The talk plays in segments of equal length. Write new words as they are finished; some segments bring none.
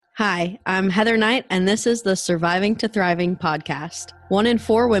Hi, I'm Heather Knight, and this is the Surviving to Thriving podcast. 1 in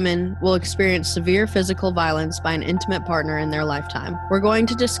 4 women will experience severe physical violence by an intimate partner in their lifetime. We're going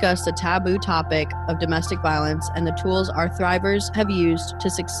to discuss the taboo topic of domestic violence and the tools our thrivers have used to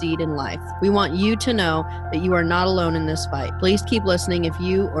succeed in life. We want you to know that you are not alone in this fight. Please keep listening if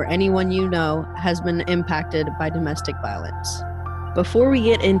you or anyone you know has been impacted by domestic violence. Before we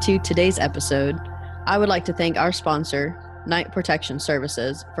get into today's episode, I would like to thank our sponsor, Knight Protection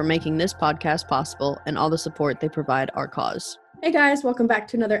Services, for making this podcast possible and all the support they provide our cause. Hey guys, welcome back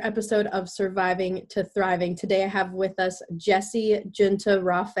to another episode of Surviving to Thriving. Today I have with us Jessie Junta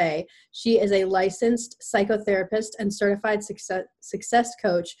Rafe. She is a licensed psychotherapist and certified success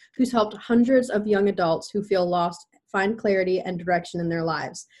coach who's helped hundreds of young adults who feel lost find clarity and direction in their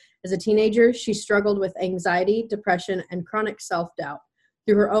lives. As a teenager, she struggled with anxiety, depression, and chronic self-doubt.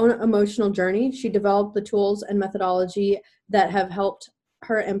 Through her own emotional journey, she developed the tools and methodology that have helped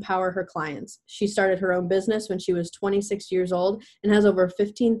her empower her clients. She started her own business when she was 26 years old and has over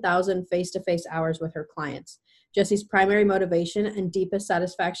 15,000 face-to-face hours with her clients. Jessie's primary motivation and deepest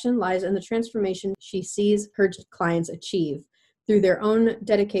satisfaction lies in the transformation she sees her clients achieve through their own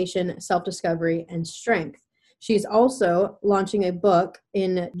dedication, self-discovery, and strength. She's also launching a book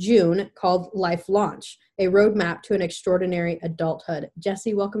in June called Life Launch, a roadmap to an extraordinary adulthood.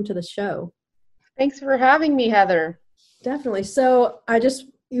 Jessie, welcome to the show. Thanks for having me, Heather. Definitely. So I just,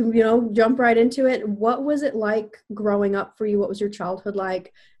 jump right into it. What was it like growing up for you? What was your childhood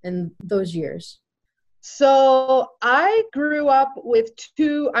like in those years? So I grew up with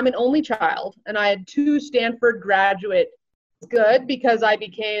I'm an only child, and I had 2 Stanford graduate. Good because I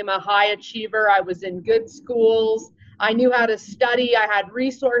became a high achiever. I was in good schools. I knew how to study. I had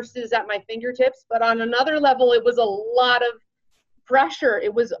resources at my fingertips, but on another level, it was a lot of pressure.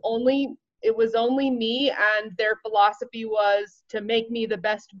 It was only me, and their philosophy was to make me the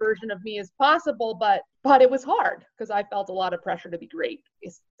best version of me as possible. But it was hard because I felt a lot of pressure to be great,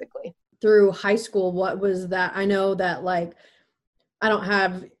 basically. Through high school, what was that? I know that I don't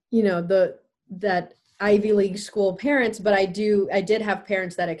have, that Ivy League school parents, but I did have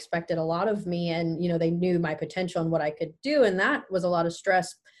parents that expected a lot of me, and, they knew my potential and what I could do. And that was a lot of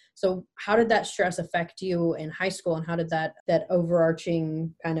stress. So how did that stress affect you in high school? And how did that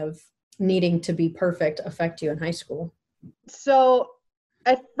overarching kind of needing to be perfect affect you in high school? So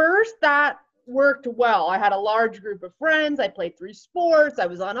at first that worked well. I had a large group of friends. I played 3 sports. I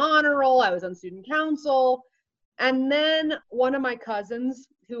was on honor roll. I was on student council. And then one of my cousins,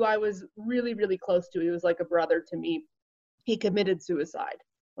 who I was really, really close to, he was like a brother to me, he committed suicide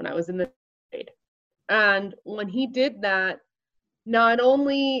when I was in the grade. And when he did that, not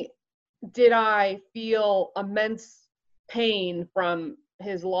only did I feel immense pain from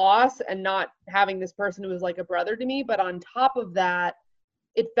his loss and not having this person who was like a brother to me, but on top of that,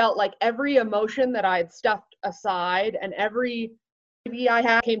 it felt like every emotion that I had stuffed aside and every idea I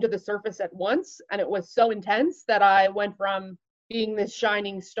had came to the surface at once. And it was so intense that I went from being this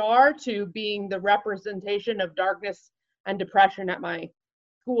shining star to being the representation of darkness and depression at my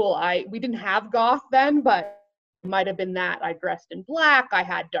school. We didn't have goth then, but it might have been that. I dressed in black, I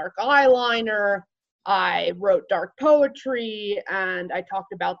had dark eyeliner, I wrote dark poetry, and I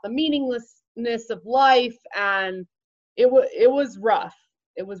talked about the meaninglessness of life, and it was rough.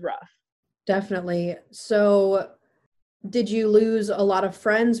 It was rough. Definitely. So did you lose a lot of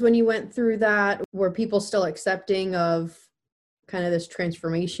friends when you went through that? Were people still accepting of kind of this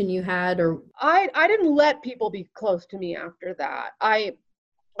transformation you had? Or I didn't let people be close to me after that. I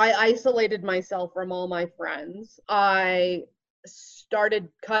isolated myself from all my friends. I started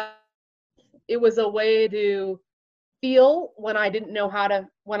it was a way to feel when I didn't know how to,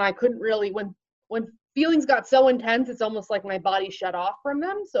 when I couldn't really, when feelings got so intense, it's almost like my body shut off from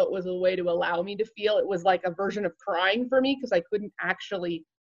them. So it was a way to allow me to feel. It was like a version of crying for me because I couldn't actually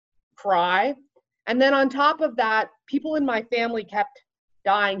cry. And then on top of that, people in my family kept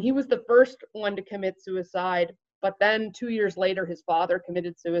dying. He was the first one to commit suicide, but then 2 years later, his father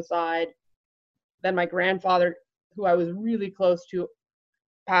committed suicide. Then my grandfather, who I was really close to,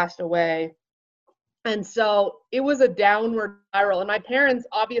 passed away. And so it was a downward spiral. And my parents,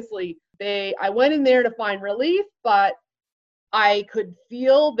 obviously, I went in there to find relief, but I could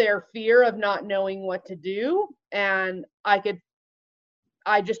feel their fear of not knowing what to do. And I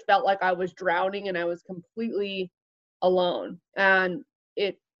just felt like I was drowning and I was completely alone. And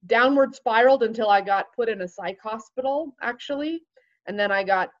it downward spiraled until I got put in a psych hospital, actually. And then I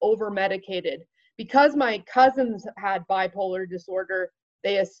got over medicated. Because my cousins had bipolar disorder,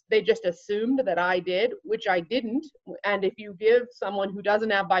 they just assumed that I did, which I didn't. And if you give someone who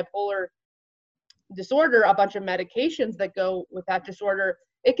doesn't have bipolar disorder a bunch of medications that go with that disorder,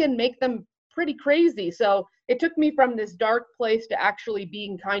 it can make them pretty crazy. So it took me from this dark place to actually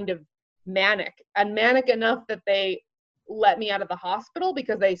being kind of manic, and manic enough that they let me out of the hospital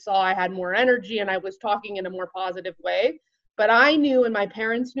because they saw I had more energy and I was talking in a more positive way. But I knew, and my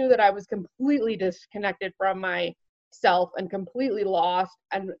parents knew, that I was completely disconnected from myself and completely lost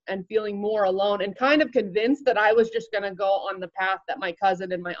and feeling more alone, and kind of convinced that I was just going to go on the path that my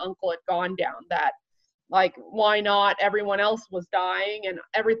cousin and my uncle had gone down, that like, why not? Everyone else was dying and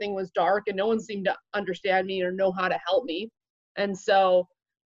everything was dark and no one seemed to understand me or know how to help me. And so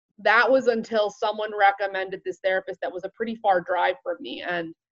that was until someone recommended this therapist that was a pretty far drive from me.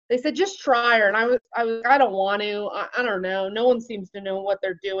 And they said, just try her. And I don't want to, I don't know. No one seems to know what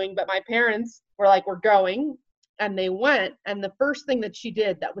they're doing. But my parents were like, we're going. And they went. And the first thing that she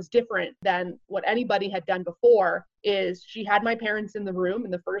did that was different than what anybody had done before is she had my parents in the room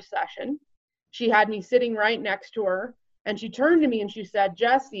in the first session. She had me sitting right next to her. And she turned to me and she said,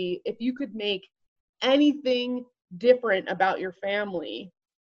 Jessie, if you could make anything different about your family,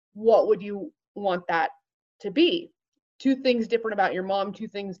 what would you want that to be? 2 things different about your mom, 2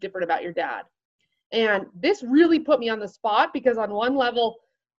 things different about your dad. And this really put me on the spot because on one level,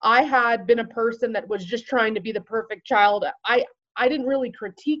 I had been a person that was just trying to be the perfect child. I didn't really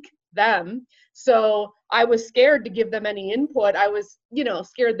critique them. So I was scared to give them any input. I was,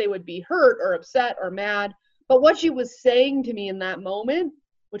 scared they would be hurt or upset or mad. But what she was saying to me in that moment,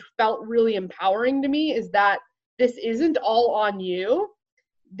 which felt really empowering to me, is that this isn't all on you.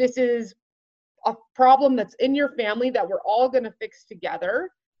 This is a problem that's in your family that we're all going to fix together.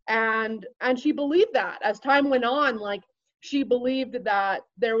 And she believed that. As time went on, like, she believed that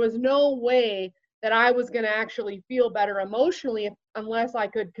there was no way that I was going to actually feel better emotionally unless I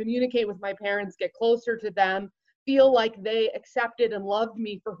could communicate with my parents, get closer to them, feel like they accepted and loved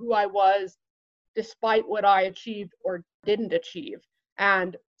me for who I was, despite what I achieved or didn't achieve.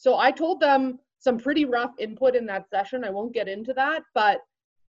 And so I told them some pretty rough input in that session. I won't get into that, but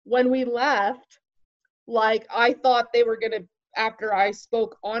when we left, like, I thought they were going to, after I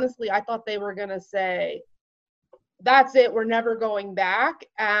spoke honestly, I thought they were going to say, that's it, we're never going back.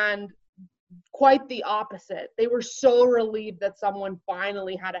 And quite the opposite. They were so relieved that someone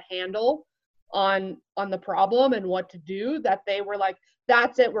finally had a handle on the problem and what to do, that they were like,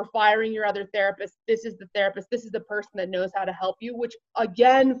 that's it, we're firing your other therapist. This is the therapist. This is the person that knows how to help you, which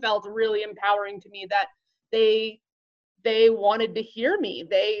again felt really empowering to me, that they wanted to hear me.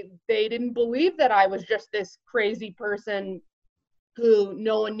 They didn't believe that I was just this crazy person who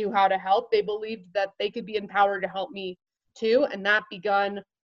no one knew how to help. They believed that they could be empowered to help me too. And that begun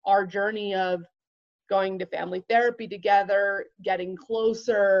our journey of going to family therapy together, getting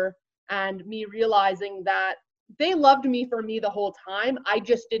closer, and me realizing that they loved me for me the whole time. I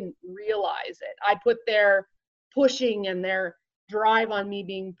just didn't realize it. I put their pushing and their drive on me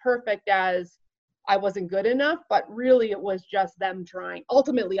being perfect as I wasn't good enough, but really it was just them trying.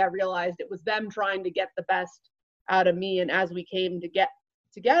 Ultimately, I realized it was them trying to get the best out of me. And as we came to get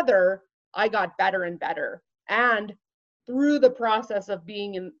together, I got better and better. And through the process of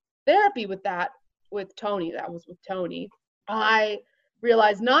being in therapy with Tony, I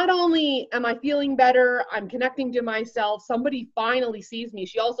realized not only am I feeling better, I'm connecting to myself. Somebody finally sees me.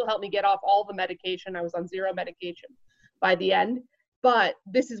 She also helped me get off all the medication. I was on 0 medication by the end. But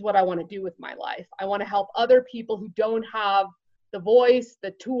this is what I want to do with my life. I want to help other people who don't have the voice,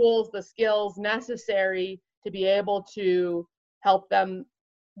 the tools, the skills necessary to be able to help them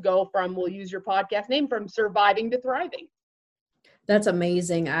go from, we'll use your podcast name, from surviving to thriving. That's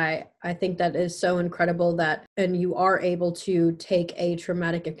amazing. I think that is so incredible and you are able to take a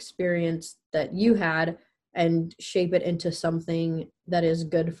traumatic experience that you had and shape it into something that is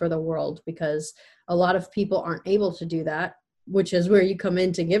good for the world, because a lot of people aren't able to do that, which is where you come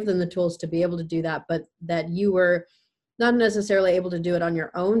in to give them the tools to be able to do that, but that you were not necessarily able to do it on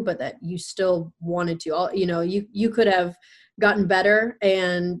your own, but that you still wanted to. You could have gotten better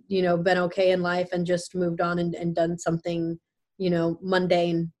and, been okay in life and just moved on and done something,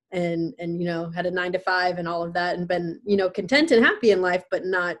 mundane and, had a 9 to 5 and all of that and been, content and happy in life, but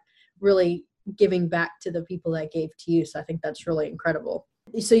not really giving back to the people that gave to you. So I think that's really incredible.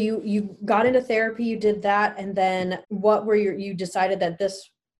 So you got into therapy, you did that. And then what were you decided that this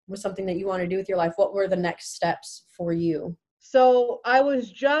was something that you want to do with your life. What were the next steps for you? So I was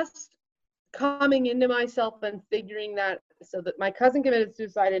just coming into myself and figuring that, so that my cousin committed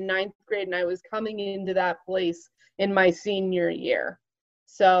suicide in 9th grade and I was coming into that place in my senior year.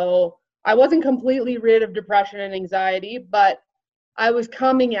 So I wasn't completely rid of depression and anxiety, but I was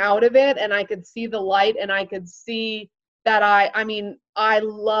coming out of it and I could see the light, and I could see that I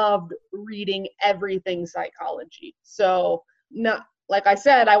loved reading everything psychology. So not like I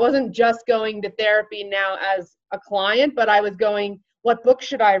said, I wasn't just going to therapy now as a client, but I was going, what book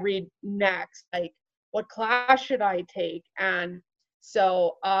should I read next? Like, what class should I take? And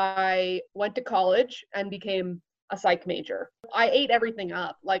so I went to college and became a psych major. I ate everything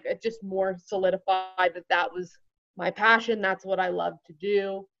up. Like, it just more solidified that that was my passion. That's what I love to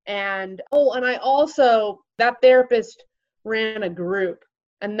do. And I also, that therapist ran a group,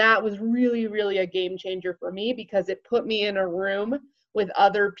 and that was really, really a game changer for me because it put me in a room with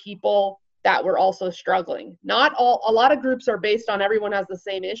other people that were also struggling. Not all, a lot of groups are based on everyone has the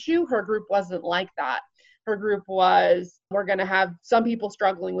same issue. Her group wasn't like that. Her group was, we're going to have some people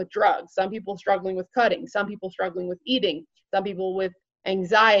struggling with drugs, some people struggling with cutting, some people struggling with eating, some people with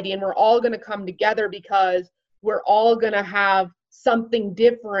anxiety, and we're all going to come together because we're all going to have something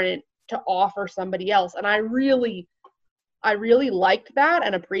different to offer somebody else. And I really liked that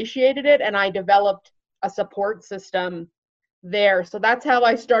and appreciated it, and I developed a support system there. So that's how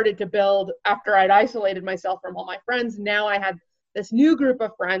I started to build after I'd isolated myself from all my friends. Now I had this new group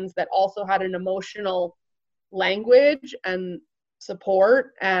of friends that also had an emotional language and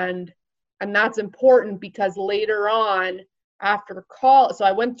support, and that's important because later on after college, so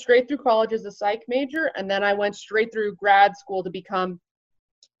I went straight through college as a psych major, and then I went straight through grad school to become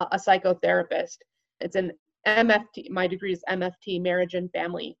a psychotherapist. It's an MFT, my degree is MFT, marriage and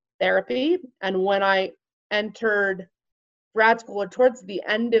family therapy. And when I entered grad school, or towards the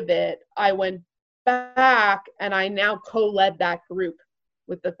end of it, I went back and I now co-led that group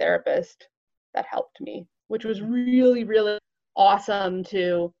with the therapist that helped me, which was really, really awesome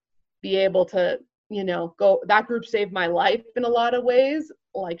to be able to, go. That group saved my life in a lot of ways,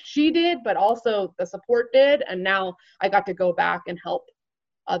 like she did, but also the support did. And now I got to go back and help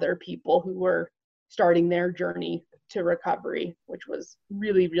other people who were starting their journey to recovery, which was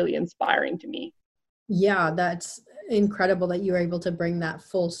really, really inspiring to me. Yeah, that's incredible that you were able to bring that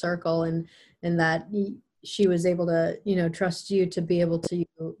full circle, and that she was able to, trust you to be able to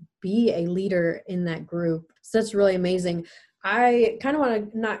be a leader in that group. So that's really amazing. I kind of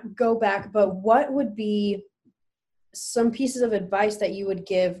want to not go back, but what would be some pieces of advice that you would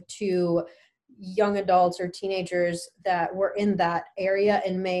give to young adults or teenagers that were in that area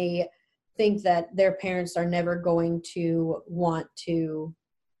and may think that their parents are never going to want to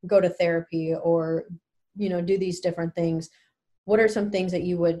go to therapy or, do these different things? What are some things that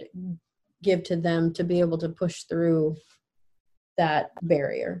you would give to them to be able to push through that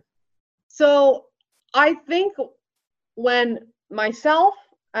barrier? So I think when myself,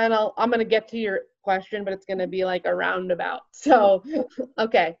 and I'm going to get to your question, but it's going to be like a roundabout. So,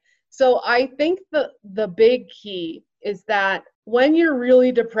 okay. So I think the big key is that when you're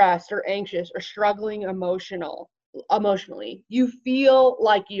really depressed or anxious or struggling emotionally, you feel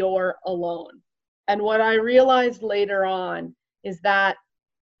like you're alone. And what I realized later on is that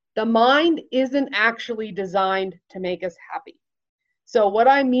the mind isn't actually designed to make us happy. So what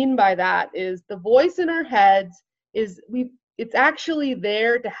I mean by that is the voice in our heads it's actually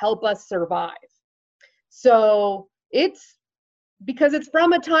there to help us survive. So it's because it's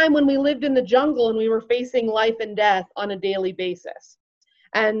from a time when we lived in the jungle and we were facing life and death on a daily basis.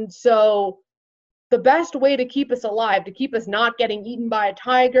 And so the best way to keep us alive, to keep us not getting eaten by a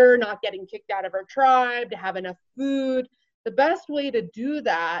tiger, not getting kicked out of our tribe, to have enough food, the best way to do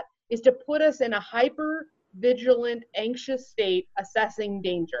that is to put us in a hyper vigilant, anxious state, assessing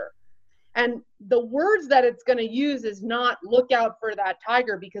danger. And the words that it's going to use is not look out for that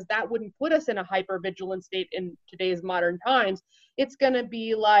tiger, because that wouldn't put us in a hyper vigilant state in today's modern times. It's going to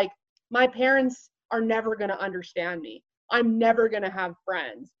be like, my parents are never going to understand me. I'm never going to have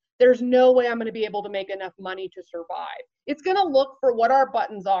friends. There's no way I'm going to be able to make enough money to survive. It's going to look for what our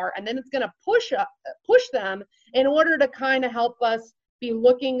buttons are, and then it's going to push them in order to kind of help us be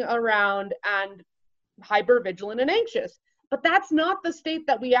looking around and hyper vigilant and anxious. But that's not the state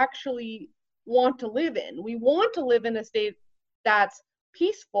that we actually want to live in. We want to live in a state that's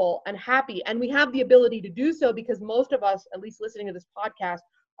peaceful and happy. And we have the ability to do so because most of us, at least listening to this podcast,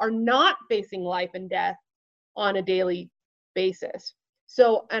 are not facing life and death on a daily basis.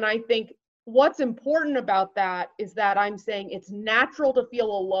 So, and I think what's important about that is that I'm saying it's natural to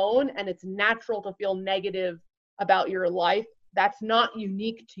feel alone and it's natural to feel negative about your life. That's not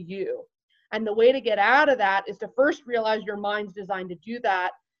unique to you. And the way to get out of that is to first realize your mind's designed to do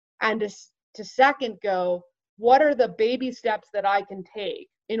that, and to second go, what are the baby steps that I can take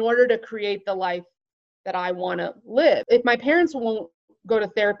in order to create the life that I want to live? If my parents won't go to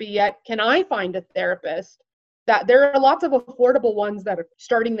therapy yet, can I find a therapist? That there are lots of affordable ones that are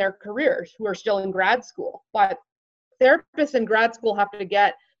starting their careers who are still in grad school, but therapists in grad school have to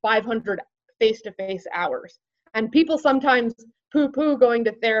get 500 face-to-face hours. And people sometimes poo-poo going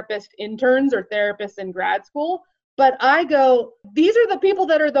to therapist interns or therapists in grad school. But I go, these are the people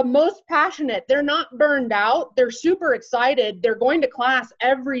that are the most passionate. They're not burned out. They're super excited. They're going to class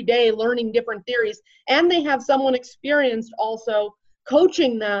every day learning different theories. And they have someone experienced also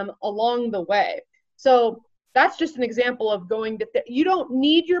coaching them along the way. So that's just an example of going to, you don't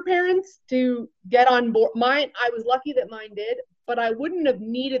need your parents to get on board. I was lucky that mine did, but I wouldn't have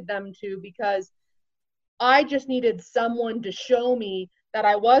needed them to, because I just needed someone to show me that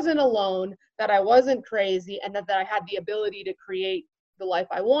I wasn't alone, that I wasn't crazy, and that I had the ability to create the life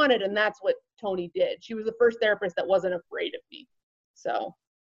I wanted. And that's what Toni did. She was the first therapist that wasn't afraid of me. So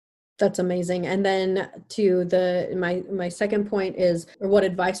that's amazing. And then to my second point is, or what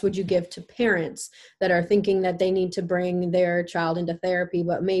advice would you give to parents that are thinking that they need to bring their child into therapy,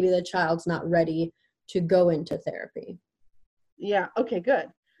 but maybe the child's not ready to go into therapy? Yeah. Okay, good.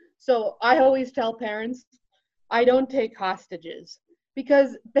 So I always tell parents, I don't take hostages,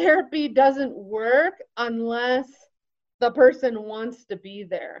 because therapy doesn't work unless the person wants to be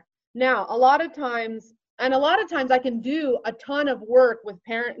there. Now, a lot of times I can do a ton of work with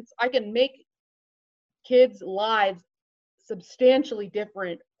parents. I can make kids' lives substantially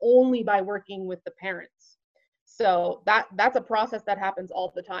different only by working with the parents. So that's a process that happens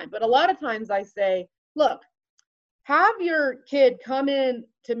all the time. But a lot of times I say, look, have your kid come in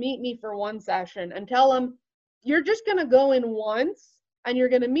to meet me for one session and tell them you're just going to go in once and you're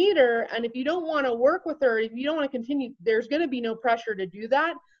going to meet her. And if you don't want to work with her, if you don't want to continue, there's going to be no pressure to do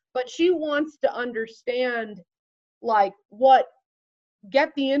that. But she wants to understand, like,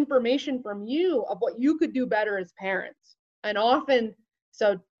 get the information from you of what you could do better as parents. And often,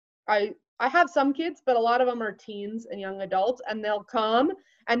 so I have some kids, but a lot of them are teens and young adults, and they'll come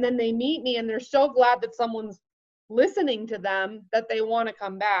and then they meet me and they're so glad that someone's listening to them that they want to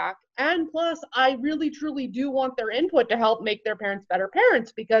come back. And plus, I really truly do want their input to help make their parents better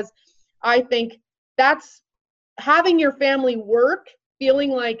parents, because I think that's having your family work,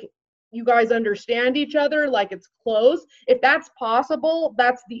 feeling like you guys understand each other, like it's close. If that's possible,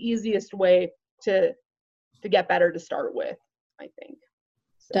 that's the easiest way to get better to start with, I think.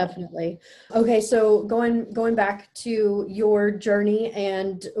 So. Definitely. Okay, so going back to your journey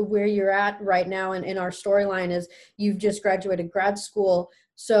and where you're at right now, and in our storyline is you've just graduated grad school.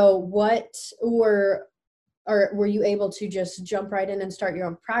 So were you able to just jump right in and start your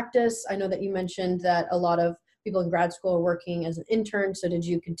own practice? I know that you mentioned that a lot of people in grad school are working as an intern. So did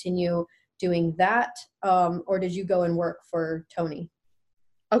you continue doing that, or did you go and work for Toni?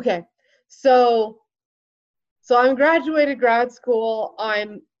 Okay, so I'm graduated grad school.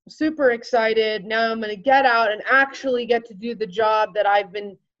 I'm super excited. Now I'm going to get out and actually get to do the job that I've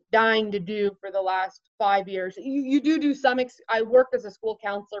been dying to do for the last 5 years. You do some, I worked as a school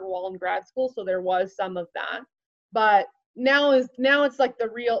counselor while in grad school, so there was some of that. But now it's like the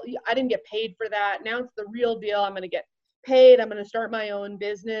real, I didn't get paid for that. Now it's the real deal. I'm going to get paid. I'm going to start my own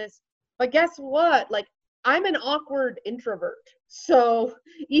business. But guess what? Like, I'm an awkward introvert. So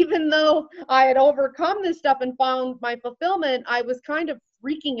even though I had overcome this stuff and found my fulfillment, I was kind of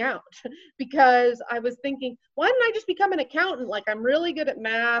freaking out because I was thinking, why didn't I just become an accountant? Like, I'm really good at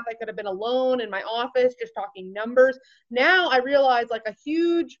math. I could have been alone in my office just talking numbers. Now I realize, like, a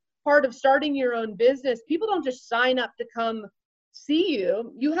huge part of starting your own business, people don't just sign up to come see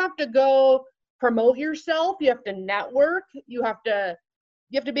you. You have to go promote yourself. You have to network. You have to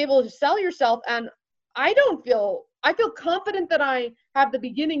be able to sell yourself. And I feel confident that I have the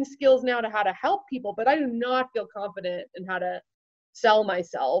beginning skills now to how to help people, but I do not feel confident in how to sell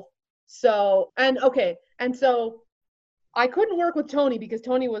myself. So I couldn't work with Toni because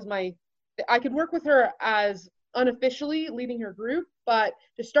Toni was I could work with her as unofficially leading her group, but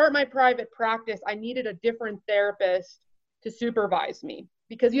to start my private practice, I needed a different therapist to supervise me,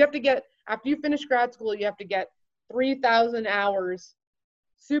 because you have to get, after you finish grad school, you have to get 3,000 hours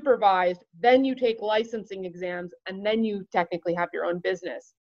supervised, then you take licensing exams, and then you technically have your own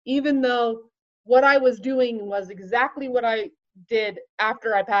business. Even though what I was doing was exactly what I did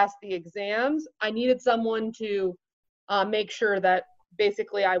after I passed the exams, I needed someone to make sure that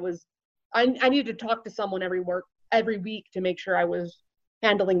basically I needed to talk to someone every week to make sure I was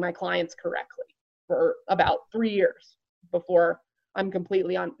handling my clients correctly for about 3 years before I'm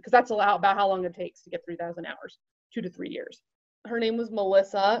completely on, because that's about how long it takes to get 3,000 hours, 2 to 3 years. Her name was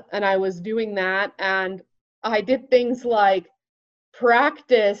Melissa, and I was doing that, and I did things like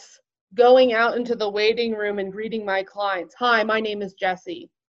practice going out into the waiting room and greeting my clients. Hi, my name is Jessie.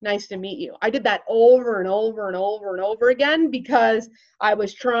 Nice to meet you. I did that over and over and over and over again because I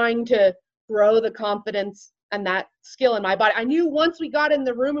was trying to grow the confidence and that skill in my body. I knew once we got in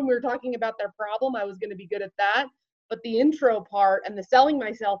the room and we were talking about their problem, I was going to be good at that. But the intro part and the selling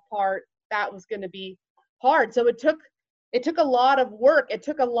myself part, that was going to be hard. So it took a lot of work. It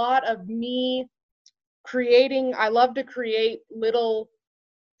took a lot of me creating. I love to create little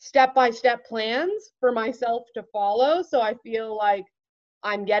step-by-step plans for myself to follow. So I feel like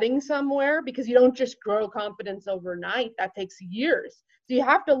I'm getting somewhere, because you don't just grow confidence overnight. That takes years. So you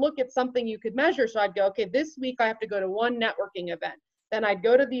have to look at something you could measure. So I'd go, okay, this week I have to go to one networking event. Then I'd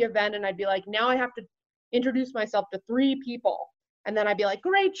go to the event and I'd be like, now I have to introduce myself to 3 people. And then I'd be like,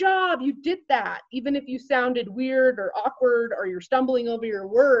 great job, you did that. Even if you sounded weird or awkward or you're stumbling over your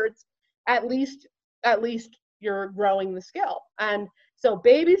words, at least you're growing the skill. And so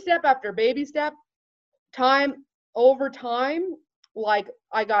baby step after baby step, time over time, like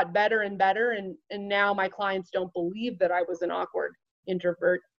I got better and better. And now my clients don't believe that I was an awkward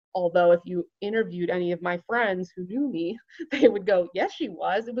introvert. Although if you interviewed any of my friends who knew me, they would go, yes, she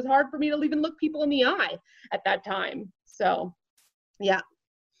was. It was hard for me to even look people in the eye at that time. So, yeah.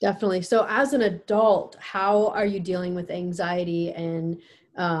 Definitely. So as an adult, how are you dealing with anxiety and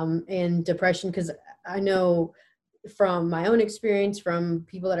depression? Because I know from my own experience, from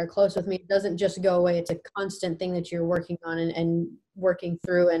people that are close with me, it doesn't just go away. It's a constant thing that you're working on and working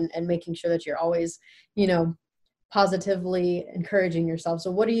through and making sure that you're always, positively encouraging yourself.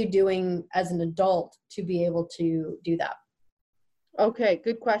 So what are you doing as an adult to be able to do that? Okay,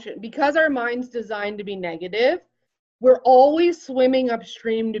 good question. Because our mind's designed to be negative, we're always swimming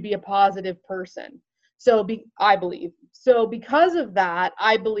upstream to be a positive person. I believe. So because of that,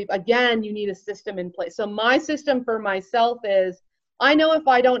 I believe, again, you need a system in place. So my system for myself is, I know if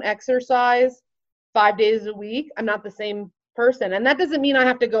I don't exercise 5 days a week, I'm not the same person. And that doesn't mean I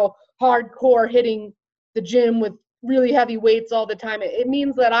have to go hardcore hitting the gym with really heavy weights all the time. It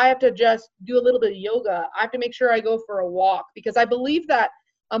means that I have to just do a little bit of yoga. I have to make sure I go for a walk, because I believe that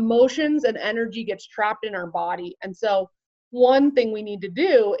emotions and energy gets trapped in our body. And so one thing we need to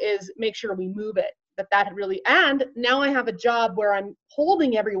do is make sure we move it, and now I have a job where I'm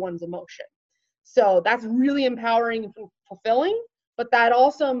holding everyone's emotion. So that's really empowering and fulfilling. But that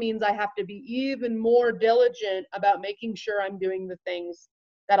also means I have to be even more diligent about making sure I'm doing the things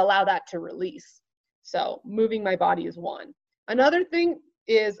that allow that to release. So moving my body is one. Another thing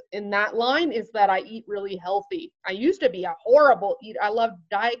is in that line is that I eat really healthy. I used to be a horrible eater. I loved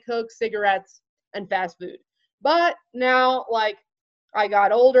Diet Coke, cigarettes, and fast food. But now, like, I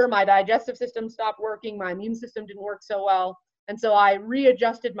got older, my digestive system stopped working, my immune system didn't work so well. And so I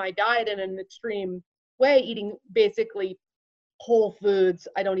readjusted my diet in an extreme way, eating basically whole foods.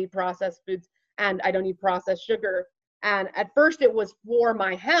 I don't eat processed foods, and I don't eat processed sugar. And at first it was for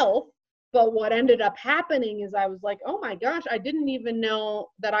my health. But what ended up happening is I was like, oh my gosh, I didn't even know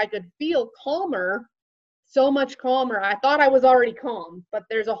that I could feel calmer, so much calmer. I thought I was already calm, but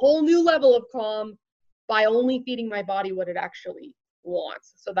there's a whole new level of calm by only feeding my body what it actually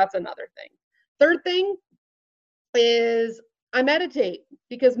wants. So that's another thing. Third thing is I meditate,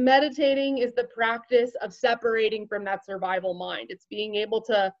 because meditating is the practice of separating from that survival mind. It's being able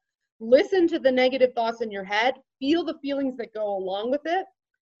to listen to the negative thoughts in your head, feel the feelings that go along with it,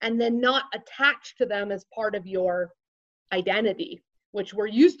 and then not attach to them as part of your identity, which we're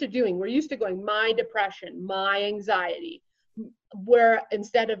used to doing. We're used to going, my depression, my anxiety, where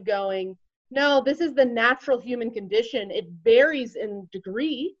instead of going, no, this is the natural human condition. It varies in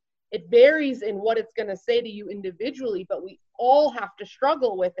degree. It varies in what it's going to say to you individually, but we all have to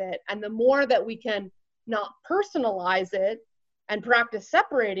struggle with it. And the more that we can not personalize it and practice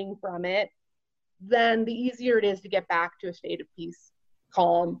separating from it, then the easier it is to get back to a state of peace,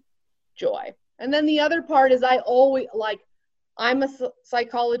 calm, joy. And then the other part is I'm a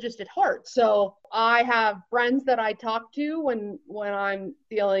psychologist at heart. So I have friends that I talk to when I'm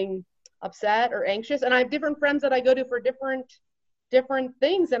feeling upset or anxious. And I have different friends that I go to for different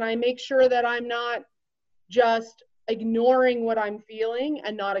things. And I make sure that I'm not just ignoring what I'm feeling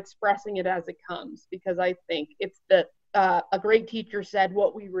and not expressing it as it comes, because I think it's a great teacher said,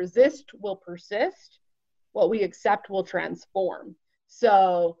 what we resist will persist, what we accept will transform.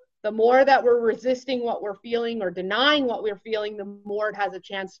 So the more that we're resisting what we're feeling or denying what we're feeling, the more it has a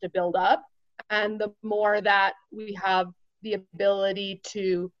chance to build up, and the more that we have the ability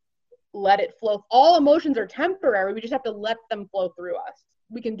to let it flow. All emotions are temporary. We just have to let them flow through us.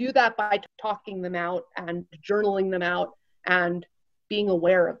 We can do that by talking them out and journaling them out and being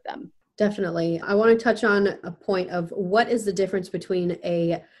aware of them. Definitely. I want to touch on a point of what is the difference between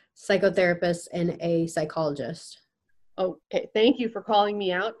a psychotherapist and a psychologist? Okay, thank you for calling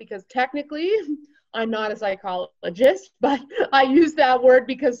me out, because technically I'm not a psychologist, but I use that word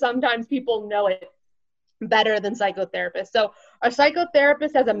because sometimes people know it better than psychotherapists. So a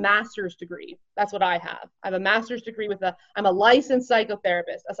psychotherapist has a master's degree. That's what I have. I have a master's degree I'm a licensed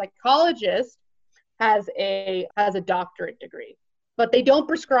psychotherapist. A psychologist has a doctorate degree, but they don't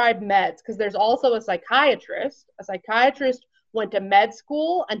prescribe meds because there's also a psychiatrist. A psychiatrist went to med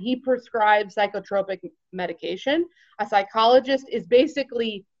school and he prescribes psychotropic medication. A psychologist is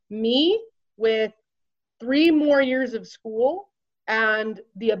basically me with 3 more years of school and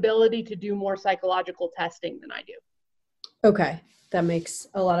the ability to do more psychological testing than I do. Okay. That makes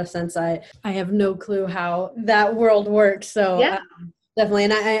a lot of sense. I have no clue how that world works. So yeah. Definitely.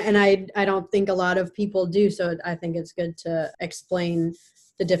 And I don't think a lot of people do. So I think it's good to explain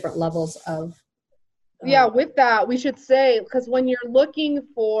the different levels of. Yeah. With that, we should say, because when you're looking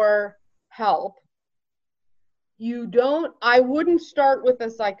for help, I wouldn't start with a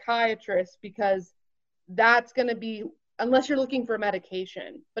psychiatrist because that's going to be, unless you're looking for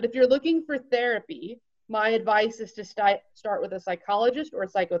medication. But if you're looking for therapy, my advice is to start with a psychologist or a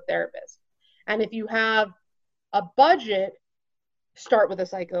psychotherapist. And if you have a budget, start with a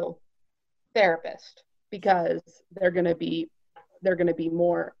psychotherapist because they're going to be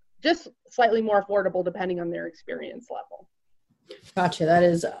more, just slightly more affordable depending on their experience level. Gotcha. That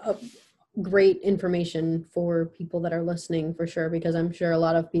is great information for people that are listening for sure, because I'm sure a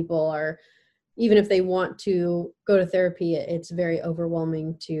lot of people are, even if they want to go to therapy, it's very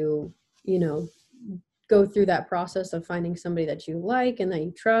overwhelming to, go through that process of finding somebody that you like and that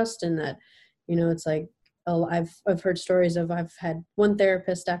you trust, and that, it's like, I've heard stories of I've had one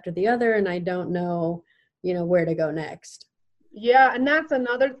therapist after the other and I don't know, where to go next. Yeah. And that's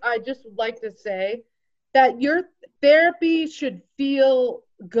another, I just would like to say that your therapy should feel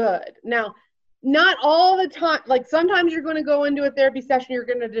good. Now, not all the time, like sometimes you're going to go into a therapy session, you're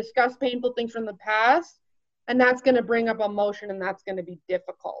going to discuss painful things from the past, and that's going to bring up emotion and that's going to be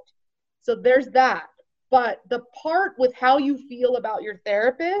difficult. So there's that. But the part with how you feel about your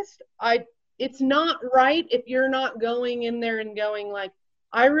therapist, it's not right if you're not going in there and going like,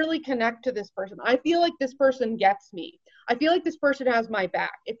 I really connect to this person. I feel like this person gets me. I feel like this person has my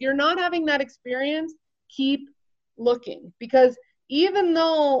back. If you're not having that experience, keep looking, because even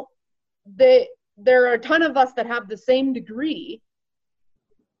though there are a ton of us that have the same degree,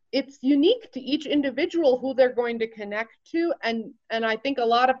 it's unique to each individual who they're going to connect to. And I think a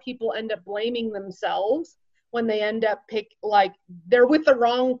lot of people end up blaming themselves when they end up they're with the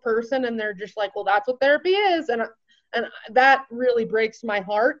wrong person and they're just like, well, that's what therapy is. And that really breaks my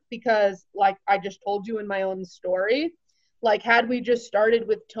heart because, like I just told you in my own story, like had we just started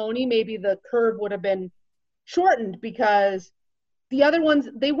with Tony, maybe the curve would have been shortened because the other ones,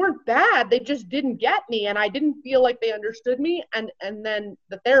 they weren't bad. They just didn't get me. And I didn't feel like they understood me. And then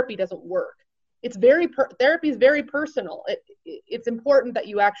the therapy doesn't work. It's therapy is very personal. It's important that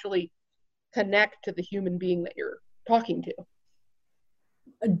you actually connect to the human being that you're talking to.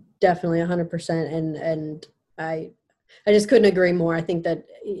 Definitely 100%. And I just couldn't agree more. I think that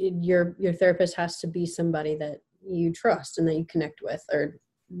your therapist has to be somebody that you trust and that you connect with, or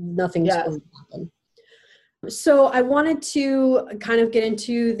nothing's going to happen. So I wanted to kind of get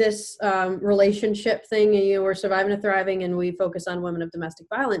into this relationship thing. We're surviving to thriving, and we focus on women of domestic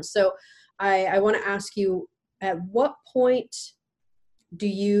violence. So I want to ask you, at what point do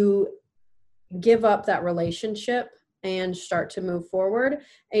you give up that relationship and start to move forward?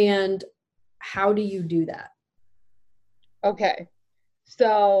 And how do you do that? Okay.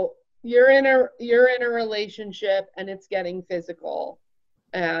 So you're in a relationship and it's getting physical,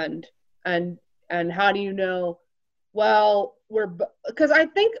 and how do you know? Well, because I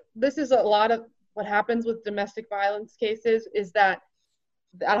think this is a lot of what happens with domestic violence cases is that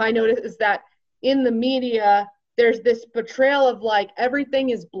I notice is that in the media, there's this portrayal of like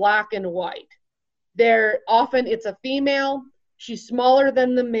everything is black and white. Often it's a female, she's smaller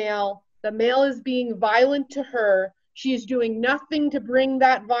than the male is being violent to her, she's doing nothing to bring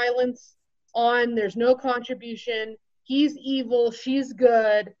that violence on, there's no contribution, he's evil, she's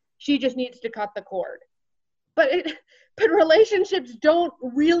good, she just needs to cut the cord. But relationships don't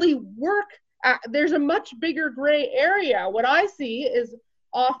really work. There's a much bigger gray area. What I see is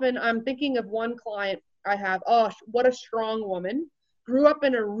often, I'm thinking of one client I have, what a strong woman, grew up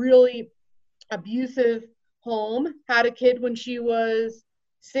in a really abusive home, had a kid when she was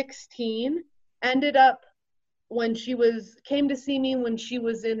 16, ended up came to see me when she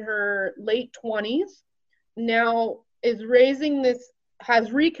was in her late 20s, now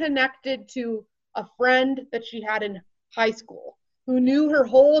has reconnected to a friend that she had in high school who knew her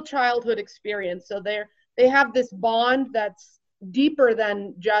whole childhood experience. So they have this bond that's deeper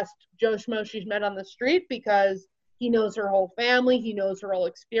than just Joe Schmo she's met on the street, because He knows her whole family. He knows her whole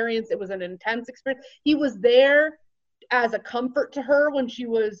experience. It was an intense experience. He was there as a comfort to her when she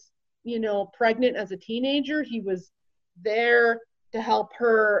was, pregnant as a teenager. He was there to help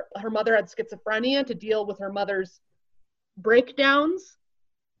her. Her mother had schizophrenia, to deal with her mother's breakdowns.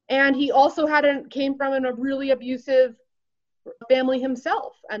 And he also came from a really abusive family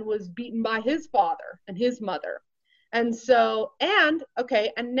himself and was beaten by his father and his mother. And so, and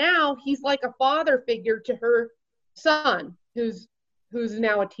now he's like a father figure to her son, who's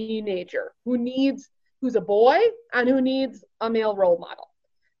now a teenager, who's a boy and who needs a male role model.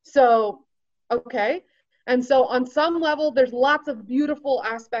 So, okay. And so on some level, there's lots of beautiful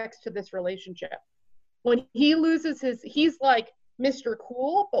aspects to this relationship. When he loses he's like Mr.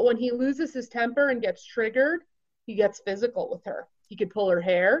 Cool, but when he loses his temper and gets triggered, he gets physical with her. He could pull her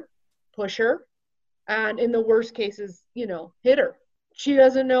hair, push her, and in the worst cases, hit her. She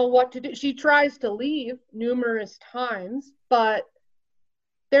doesn't know what to do. She tries to leave numerous times, but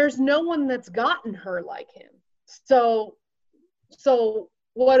there's no one that's gotten her like him. So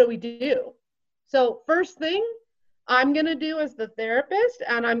what do we do? So first thing I'm going to do as the therapist,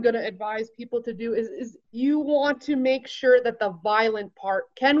 and I'm going to advise people to do, is you want to make sure that the violent part,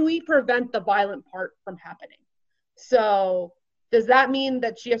 can we prevent the violent part from happening? So does that mean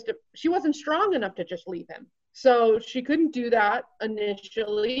that she wasn't strong enough to just leave him? So she couldn't do that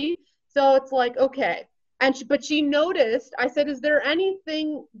initially. So it's like, okay. But she noticed, I said, is there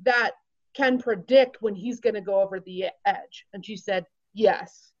anything that can predict when he's going to go over the edge? And she said,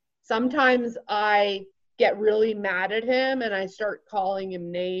 yes. Sometimes I get really mad at him and I start calling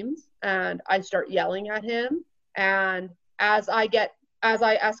him names and I start yelling at him. And as I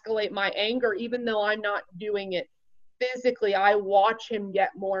escalate my anger, even though I'm not doing it physically, I watch him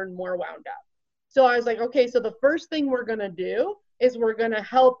get more and more wound up. So I was like, okay, so the first thing we're going to do is we're going to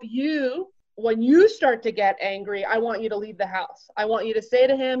help you. When you start to get angry, I want you to leave the house. I want you to say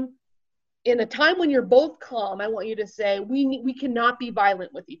to him, in a time when you're both calm, I want you to say, we cannot be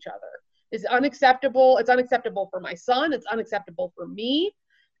violent with each other. It's unacceptable. It's unacceptable for my son. It's unacceptable for me.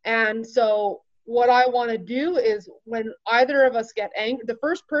 And so what I want to do is, when either of us get angry, the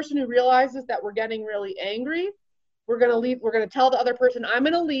first person who realizes that we're getting really angry, we're going to leave. We're going to tell the other person, I'm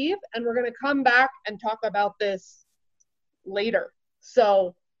going to leave, and we're going to come back and talk about this later.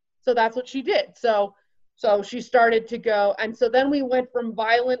 So that's what she did. So she started to go. And so then we went from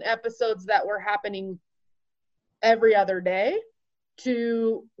violent episodes that were happening every other day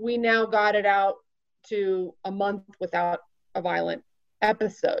to, we now got it out to a month without a violent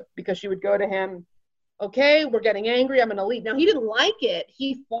episode, because she would go to him, okay, we're getting angry, I'm going to leave. Now, he didn't like it.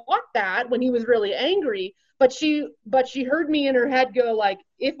 He fought that when he was really angry, but she heard me in her head go, like,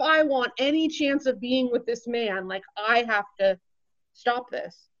 if I want any chance of being with this man, like, I have to stop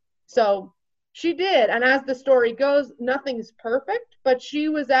this. So she did. And as the story goes, nothing's perfect, but she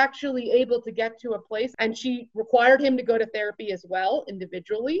was actually able to get to a place, and she required him to go to therapy as well,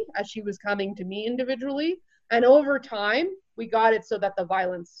 individually, as she was coming to me individually. And over time, we got it so that the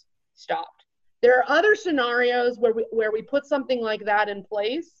violence stopped. There are other scenarios where we put something like that in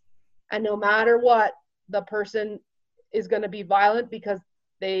place, and no matter what, the person is going to be violent because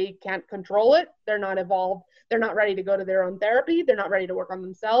they can't control it. They're not evolved. They're not ready to go to their own therapy. They're not ready to work on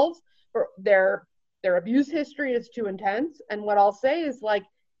themselves. Or their abuse history is too intense. And what I'll say is, like,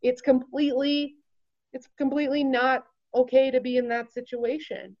 it's completely not okay to be in that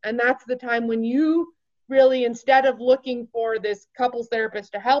situation. And that's the time when you really, instead of looking for this couples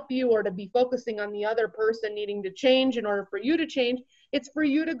therapist to help you, or to be focusing on the other person needing to change in order for you to change, it's for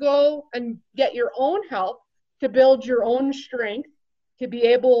you to go and get your own help, to build your own strength, to be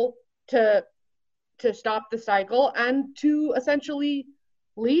able to stop the cycle, and to essentially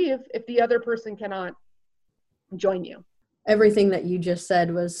leave if the other person cannot join you. Everything that you just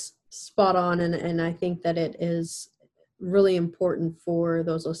said was spot on, and I think that it is really important for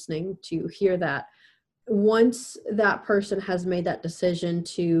those listening to hear that. Once that person has made that decision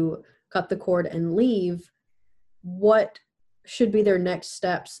to cut the cord and leave, what should be their next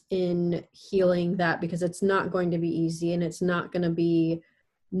steps in healing that? Because it's not going to be easy, and it's not going to be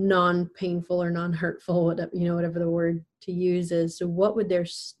non-painful or non-hurtful, whatever the word to use is. So what would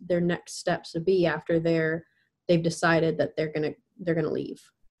their next steps be after they've decided that they're gonna leave?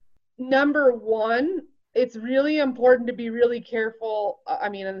 Number one, it's really important to be really careful. I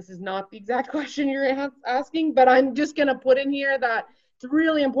mean, and this is not the exact question you're asking, but I'm just going to put in here that it's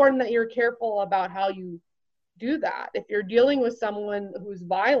really important that you're careful about how you do that. If you're dealing with someone who's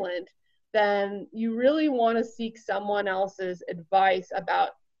violent, then you really want to seek someone else's advice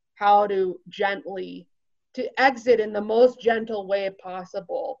about how to exit in the most gentle way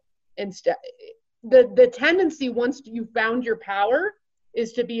possible, instead, the tendency once you found your power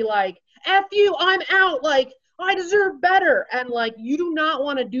is to be like, F you, I'm out, like I deserve better. And like, you do not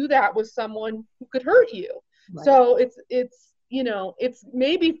want to do that with someone who could hurt you. Right. So it's, you know, it's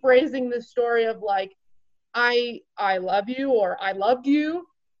maybe phrasing the story of like, I love you, or I loved you,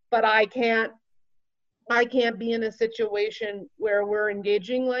 but I can't be in a situation where we're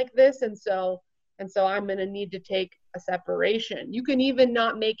engaging like this. And so I'm going to need to take a separation. You can even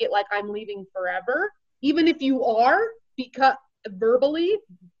not make it like I'm leaving forever, even if you are, because verbally,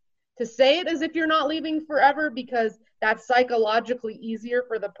 to say it as if you're not leaving forever, because that's psychologically easier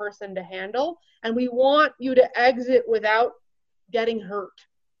for the person to handle. And we want you to exit without getting hurt.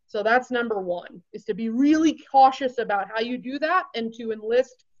 So that's number one, is to be really cautious about how you do that, and to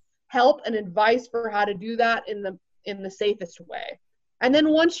enlist help and advice for how to do that in the safest way. And then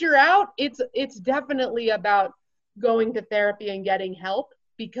once you're out, it's definitely about going to therapy and getting help,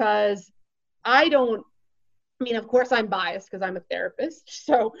 because I mean, of course I'm biased because I'm a therapist.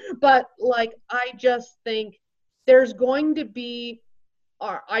 So, but like, I just think there's going to be,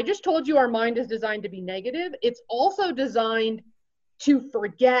 I just told you our mind is designed to be negative. It's also designed to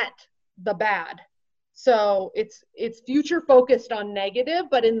forget the bad. So it's future focused on negative,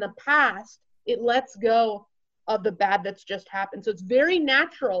 but in the past, it lets go of the bad that's just happened. So it's very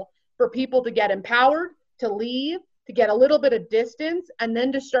natural for people to get empowered, to leave, to get a little bit of distance, and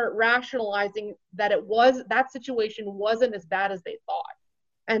then to start rationalizing that that situation wasn't as bad as they thought.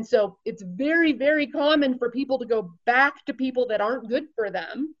 And so it's very, very common for people to go back to people that aren't good for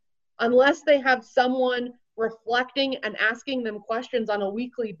them, unless they have someone reflecting and asking them questions on a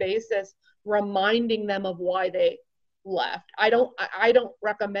weekly basis, reminding them of why they left. I don't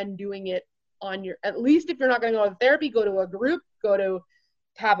recommend doing it on your, at least if you're not going to go to therapy, go to a group, go to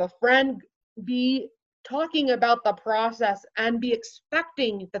have a friend, be talking about the process, and be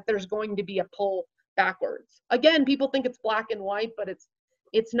expecting that there's going to be a pull backwards. Again, people think it's black and white, but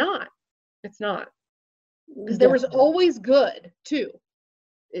it's not. It's not. Because there was always good too.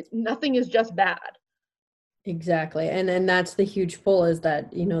 Nothing is just bad. Exactly. And that's the huge pull, is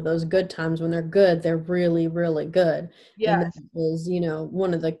that, you know, those good times, when they're good, they're really, really good. Yes. And that is, you know,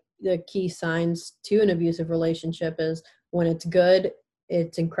 one of the key signs to an abusive relationship is when it's good,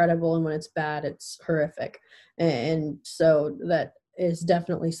 it's incredible. And when it's bad, it's horrific. And so that is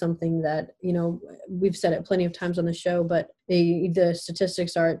definitely something that, you know, we've said it plenty of times on the show, but the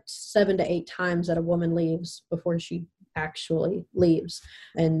statistics are 7 to 8 times that a woman leaves before she actually leaves.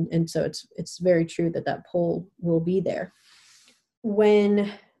 And so it's very true that pull will be there. When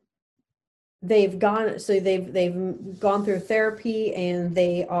they've gone through therapy, and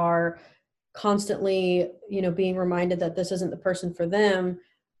they are constantly, you know, being reminded that this isn't the person for them,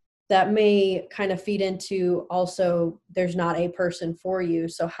 that may kind of feed into also, there's not a person for you.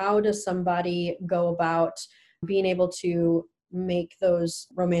 So how does somebody go about being able to make those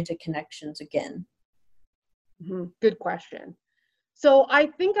romantic connections again? Mm-hmm. Good question. So I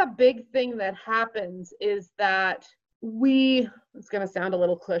think a big thing that happens is that it's going to sound a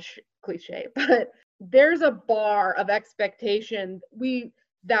little cliche, but there's a bar of expectation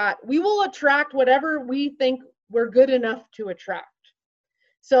that we will attract whatever we think we're good enough to attract.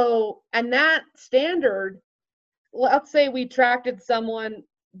 So, and that standard, let's say we attracted someone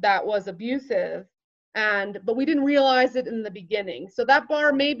that was abusive, but we didn't realize it in the beginning. So that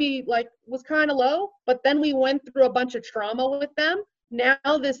bar maybe like was kind of low, but then we went through a bunch of trauma with them. Now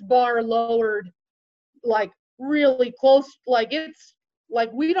this bar lowered like really close, like it's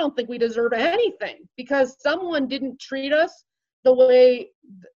like we don't think we deserve anything because someone didn't treat us the way,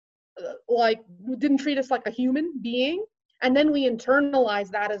 like didn't treat us like a human being. And then we internalize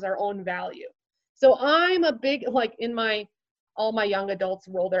that as our own value. So I'm a big, like all my young adults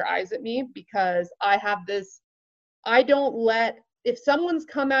roll their eyes at me because I have this, if someone's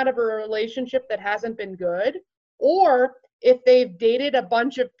come out of a relationship that hasn't been good, or if they've dated a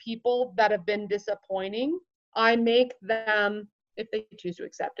bunch of people that have been disappointing, I make them, if they choose to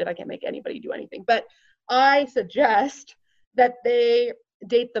accept it, I can't make anybody do anything, but I suggest that they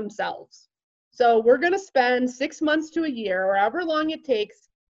date themselves. So we're going to spend 6 months to a year, or however long it takes,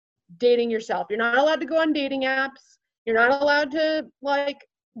 dating yourself. You're not allowed to go on dating apps. You're not allowed to like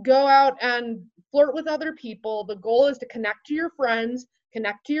go out and flirt with other people. The goal is to connect to your friends,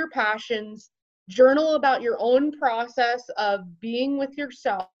 connect to your passions, journal about your own process of being with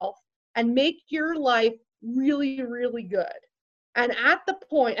yourself, and make your life really, really good. And at the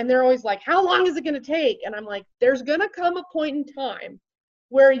point, and they're always like, how long is it going to take? And I'm like, there's going to come a point in time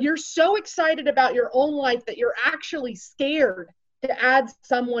where you're so excited about your own life that you're actually scared to add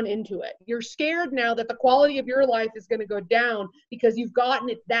someone into it. You're scared now that the quality of your life is going to go down because you've gotten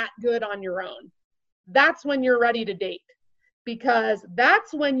it that good on your own. that's when you're ready to date, because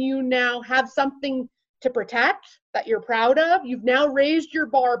that's when you now have something to protect that you're proud of. You've now raised your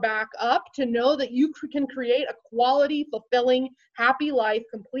bar back up to know that you can create a quality, fulfilling, happy life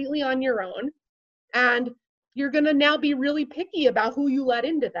completely on your own. And you're going to now be really picky about who you let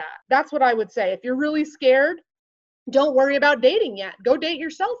into that. That's what I would say. If you're really scared, don't worry about dating yet. Go date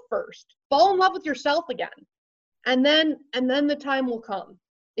yourself first. Fall in love with yourself again. And then the time will come.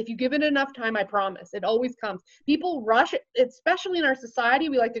 If you give it enough time, I promise, it always comes. People rush, especially in our society.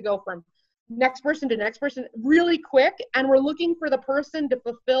 We like to go from next person to next person really quick, and we're looking for the person to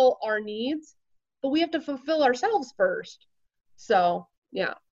fulfill our needs, but we have to fulfill ourselves first. So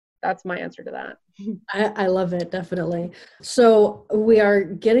yeah, that's my answer to that. I love it, definitely. So we are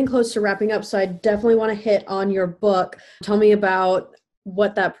getting close to wrapping up, so I definitely want to hit on your book. Tell me about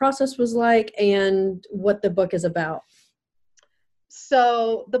what that process was like and what the book is about.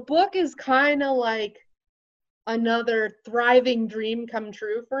 So the book is kind of like another thriving dream come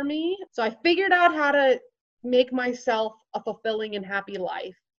true for me. So I figured out how to make myself a fulfilling and happy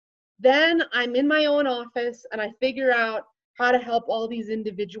life. Then I'm in my own office and I figure out how to help all these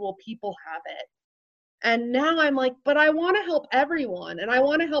individual people have it. And now I'm like, but I want to help everyone, and I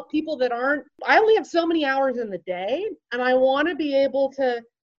want to help people that aren't, I only have so many hours in the day, and I want to be able to,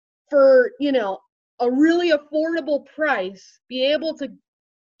 for, a really affordable price, be able to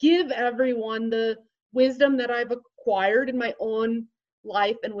give everyone the wisdom that I've acquired in my own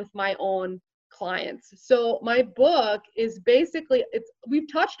life and with my own clients. So my book is basically,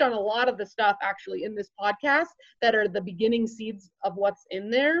 we've touched on a lot of the stuff actually in this podcast that are the beginning seeds of what's in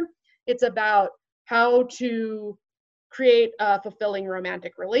there. It's about how to create a fulfilling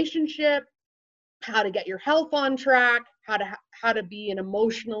romantic relationship, how to get your health on track, how to be an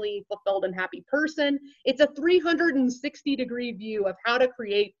emotionally fulfilled and happy person. It's a 360-degree view of how to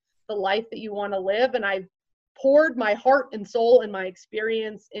create the life that you want to live. And I've poured my heart and soul and my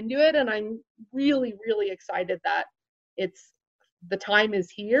experience into it. And I'm really, really excited that the time is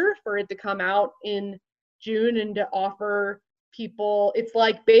here for it to come out in June and to offer people, it's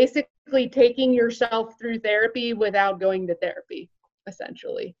like basically taking yourself through therapy without going to therapy,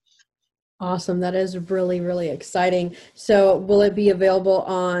 essentially. Awesome. That is really, really exciting. So will it be available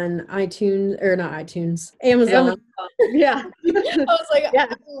on iTunes, or not iTunes, Amazon? Yeah. I was like, yeah.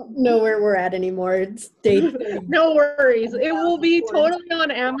 I don't know where we're at anymore. It's day. No worries. It will be totally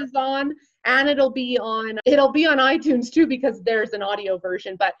on Amazon, and it'll be on iTunes too, because there's an audio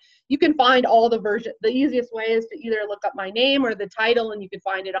version, but you can find all the versions. The easiest way is to either look up my name or the title, and you can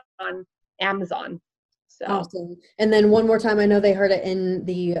find it on Amazon. So. Awesome. And then one more time, I know they heard it in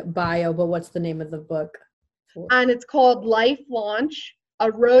the bio, but what's the name of the book? And it's called Life Launch, A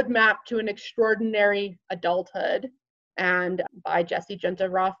Roadmap to an Extraordinary Adulthood, and by Jessie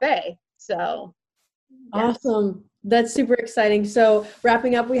Junta-Raffe. So, yes. Awesome. That's super exciting. So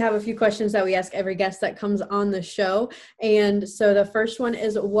wrapping up, we have a few questions that we ask every guest that comes on the show. And so the first one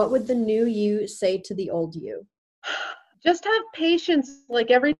is, what would the new you say to the old you? Just have patience.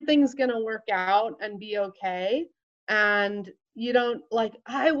 Like, everything's going to work out and be okay. And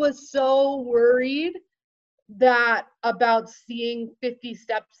I was so worried about seeing 50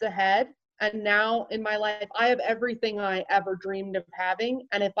 steps ahead. And now in my life, I have everything I ever dreamed of having.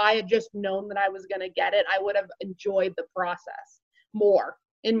 And if I had just known that I was going to get it, I would have enjoyed the process more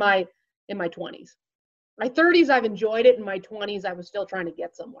in my 20s. My 30s, I've enjoyed it. In my 20s, I was still trying to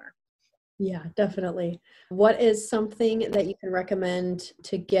get somewhere. Yeah, definitely. What is something that you can recommend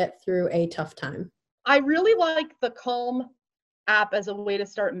to get through a tough time? I really like the Calm app as a way to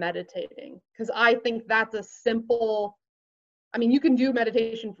start meditating, because I think that's a simple, you can do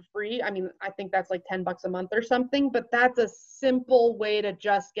meditation for free. I think that's like $10 a month or something, but that's a simple way to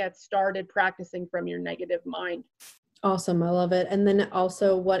just get started practicing from your negative mind. Awesome. I love it. And then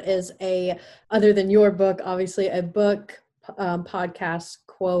also, what is other than your book, obviously, a book, podcast,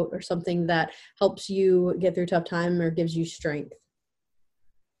 quote, or something that helps you get through tough time or gives you strength?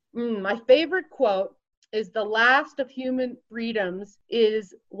 My favorite quote is, "The last of human freedoms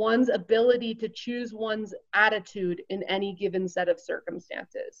is one's ability to choose one's attitude in any given set of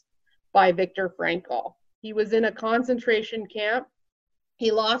circumstances," by Viktor Frankl. He was in a concentration camp.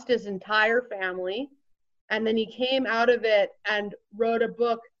 He lost his entire family, and then he came out of it and wrote a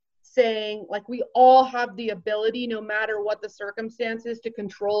book saying, like, we all have the ability, no matter what the circumstances, to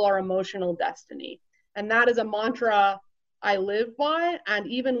control our emotional destiny. And that is a mantra I live by. And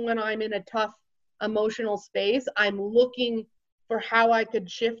even when I'm in a tough emotional space, I'm looking for how I could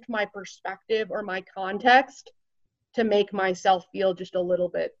shift my perspective or my context to make myself feel just a little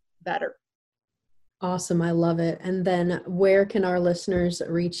bit better. Awesome. I love it. And then where can our listeners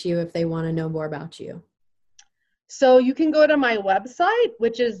reach you if they want to know more about you? So you can go to my website,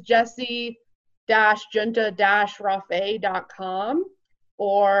 which is jessie-junta-rafe.com,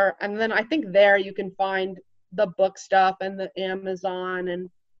 and then I think there you can find the book stuff and the Amazon and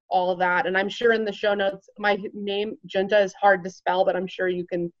all of that. And I'm sure in the show notes, my name, Junta, is hard to spell, but I'm sure you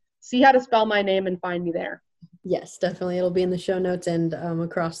can see how to spell my name and find me there. Yes, definitely. It'll be in the show notes and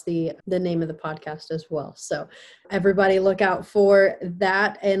across the name of the podcast as well. So everybody look out for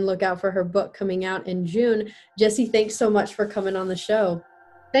that and look out for her book coming out in June. Jessie, thanks so much for coming on the show.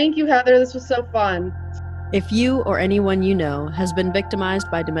 Thank you, Heather. This was so fun. If you or anyone you know has been victimized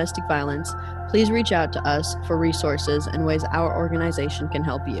by domestic violence, please reach out to us for resources and ways our organization can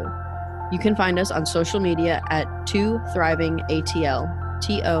help you. You can find us on social media at 2ThrivingATL,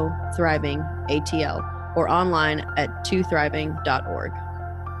 TO Thriving ATL, or online at twothriving.org.